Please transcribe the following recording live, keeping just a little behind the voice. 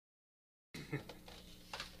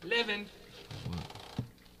11.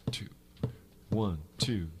 1,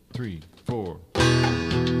 2, 3, 4.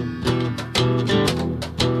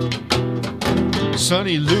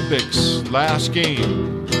 Sonny Lubick's last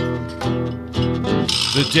game.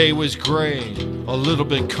 The day was gray, a little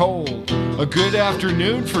bit cold. A good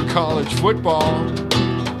afternoon for college football.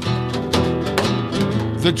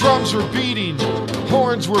 The drums were beating,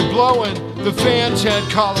 horns were blowing. The fans had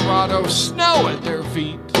Colorado snow at their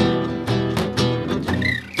feet.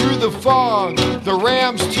 Through the fog, the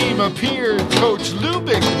Rams team appeared, Coach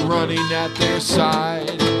Lubick running at their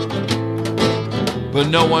side. But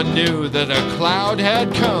no one knew that a cloud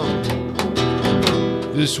had come.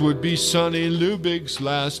 This would be Sonny Lubick's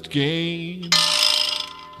last game.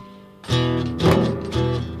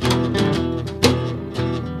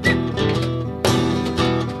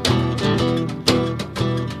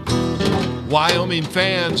 Wyoming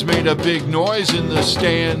fans made a big noise in the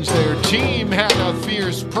stands. Their team had a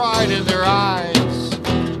fierce pride in their eyes.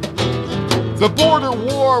 The border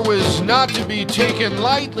war was not to be taken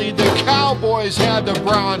lightly. The Cowboys had the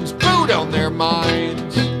bronze boot on their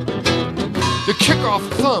minds. The kickoff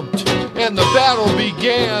thumped and the battle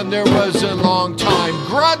began. There was a long time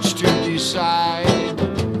grudge to decide.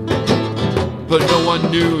 But no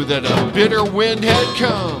one knew that a bitter wind had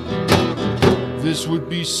come. This would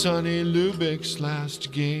be Sonny Lubick's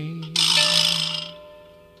last game.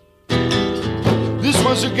 This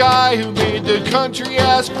was a guy who made the country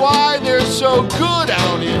ask why they're so good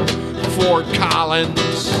out in Fort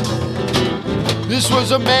Collins. This was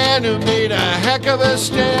a man who made a heck of a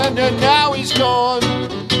stand, and now he's gone.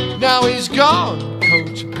 Now he's gone.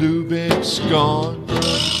 Coach Lubick's gone.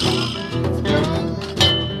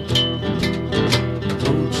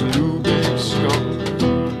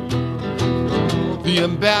 The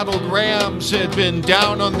embattled Rams had been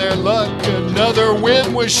down on their luck. Another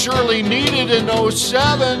win was surely needed in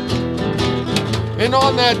 '07. And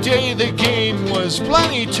on that day the game was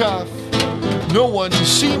plenty tough. No one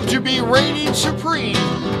seemed to be reigning supreme.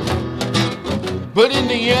 But in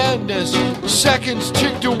the end, as seconds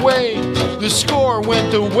ticked away, the score went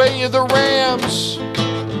the way of the Rams.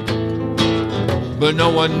 But no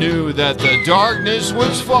one knew that the darkness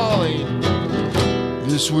was falling.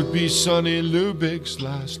 This would be Sonny Lubick's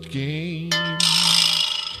last game.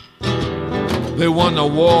 They won the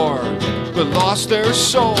war, but lost their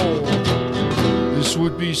soul. This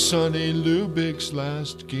would be Sonny Lubick's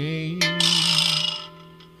last game.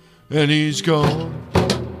 And he's gone,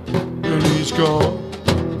 and he's gone,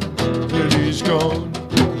 and he's gone.